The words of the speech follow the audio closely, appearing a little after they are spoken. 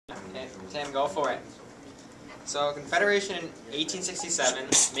Okay, Tim, go for it. So, Confederation in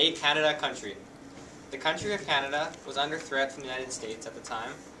 1867 made Canada a country. The country of Canada was under threat from the United States at the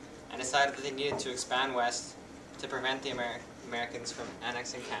time, and decided that they needed to expand west to prevent the Americans from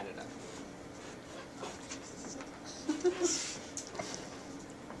annexing Canada.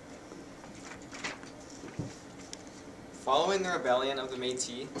 Following the rebellion of the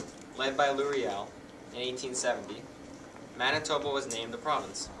Métis, led by Louis Riel in 1870, Manitoba was named a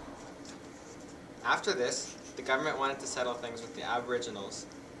province. After this, the government wanted to settle things with the Aboriginals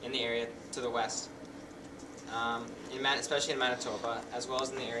in the area to the west, especially in Manitoba, as well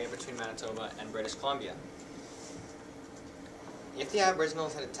as in the area between Manitoba and British Columbia. If the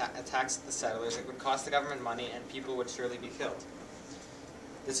Aboriginals had attacked the settlers, it would cost the government money and people would surely be killed.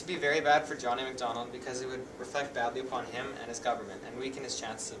 This would be very bad for Johnny MacDonald because it would reflect badly upon him and his government and weaken his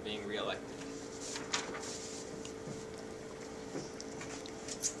chances of being re-elected.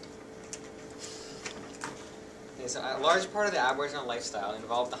 Okay, so a large part of the Aboriginal lifestyle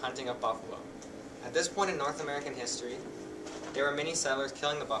involved the hunting of buffalo. At this point in North American history, there were many settlers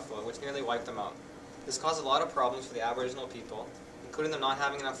killing the buffalo, which nearly wiped them out. This caused a lot of problems for the Aboriginal people, including them not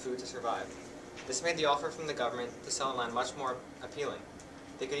having enough food to survive. This made the offer from the government to sell land much more appealing.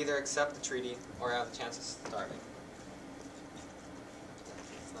 They could either accept the treaty or have the chance of starving.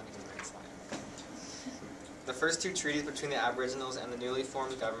 The first two treaties between the Aboriginals and the newly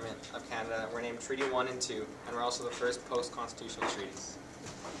formed government of Canada were named Treaty 1 and 2, and were also the first post-constitutional treaties.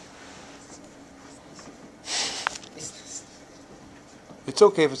 It's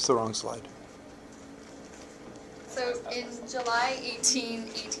okay if it's the wrong slide. So in July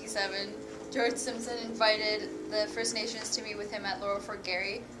 1887, George Simpson invited the First Nations to meet with him at Laurel Fort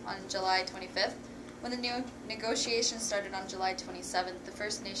Garry on July 25th. When the new negotiations started on July 27th, the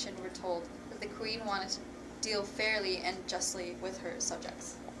First Nation were told that the Queen wanted to deal fairly and justly with her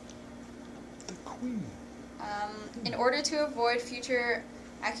subjects. The Queen. In order to avoid future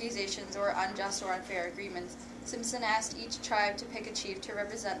accusations or unjust or unfair agreements, Simpson asked each tribe to pick a chief to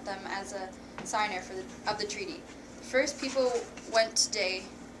represent them as a signer of the treaty. The first people went today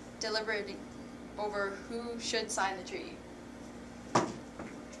deliberating over who should sign the treaty.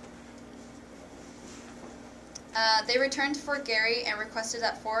 They returned to Fort Garry and requested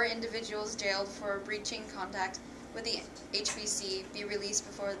that 4 individuals jailed for breaching contact with the HBC be released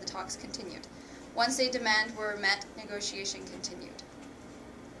before the talks continued. Once their demands were met, negotiation continued.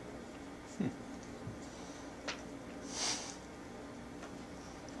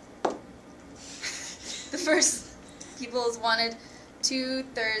 The first peoples wanted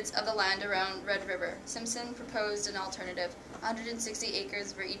 2/3 of the land around Red River. Simpson proposed an alternative, 160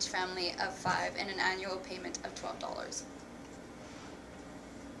 acres for each family of 5 and an annual payment of $12.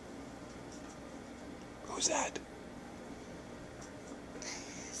 Who's that?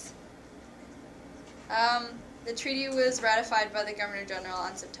 The treaty was ratified by the Governor-General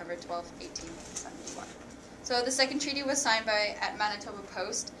on September 12, 1871. So the second treaty was signed at Manitoba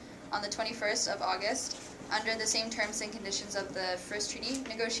Post on the 21st of August. Under the same terms and conditions of the first treaty,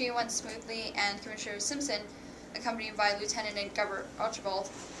 negotiating went smoothly, and Commissioner Simpson, accompanied by Lieutenant Governor Archibald,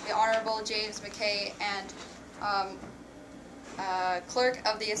 the Honorable James McKay, and Clerk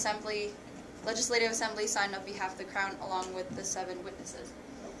of the Legislative Assembly, signed on behalf of the Crown, along with the 7 witnesses.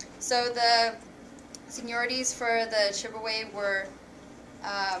 So the seniorities for the Chippewa were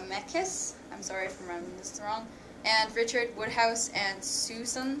Mekis, I'm sorry if I'm remembering this wrong, and Richard Woodhouse and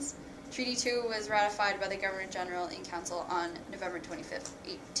Susans. Treaty 2 was ratified by the Governor-General in Council on November 25th,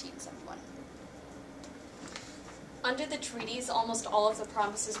 1871. Under the treaties, almost all of the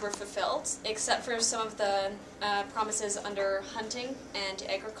promises were fulfilled, except for some of the promises under hunting and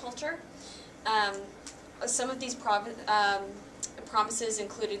agriculture. Some of these promises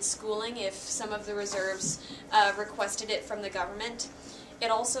included schooling if some of the reserves requested it from the government. It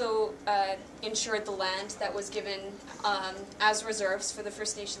also ensured the land that was given as reserves for the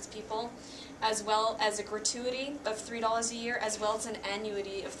First Nations people, as well as a gratuity of $3 a year, as well as an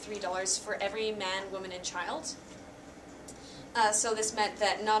annuity of $3 for every man, woman, and child. So this meant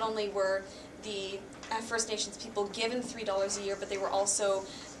that not only were the First Nations people given $3 a year, but they were also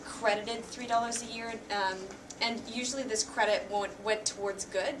credited $3 a year, and usually this credit went towards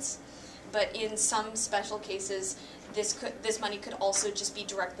goods, but in some special cases, this money could also just be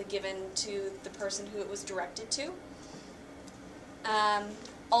directly given to the person who it was directed to.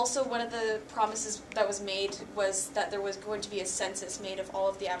 Also, one of the promises that was made was that there was going to be a census made of all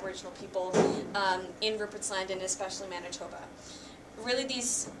of the Aboriginal people in Rupert's Land, and especially Manitoba. Really,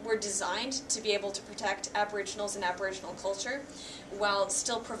 these were designed to be able to protect Aboriginals and Aboriginal culture while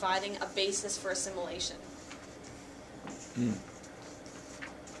still providing a basis for assimilation.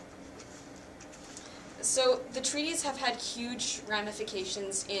 So the treaties have had huge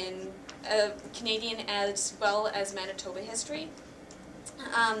ramifications in Canadian as well as Manitoba history.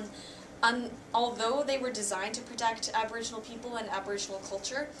 Although they were designed to protect Aboriginal people and Aboriginal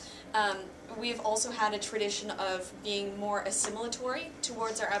culture, we've also had a tradition of being more assimilatory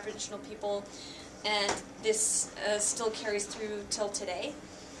towards our Aboriginal people, and this still carries through till today.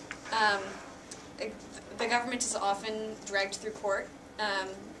 The government is often dragged through court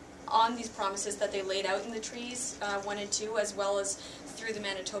on these promises that they laid out in the Treaties 1 and 2, as well as through the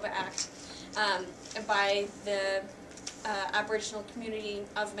Manitoba Act, by the Aboriginal community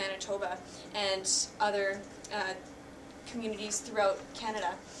of Manitoba and other communities throughout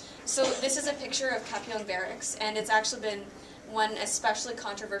Canada. So this is a picture of Kapiong Barracks, and it's actually been one especially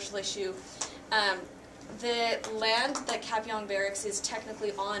controversial issue. The land that Kapiong Barracks is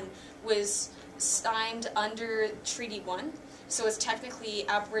technically on was signed under Treaty 1, so it's technically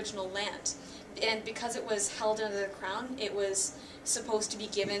Aboriginal land. And because it was held under the Crown, it was supposed to be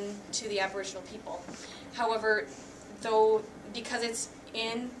given to the Aboriginal people. However, because it's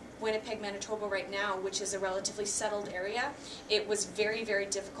in Winnipeg, Manitoba right now, which is a relatively settled area, it was very, very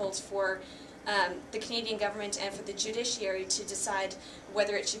difficult for the Canadian government and for the judiciary to decide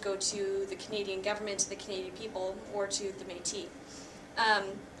whether it should go to the Canadian government, the Canadian people, or to the Métis.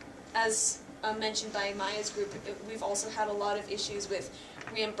 As mentioned by Maya's group, we've also had a lot of issues with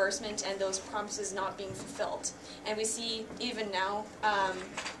reimbursement and those promises not being fulfilled. And we see even now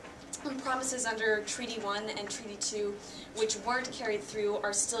promises under Treaty 1 and Treaty 2, which weren't carried through,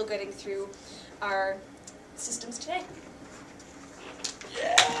 are still getting through our systems today.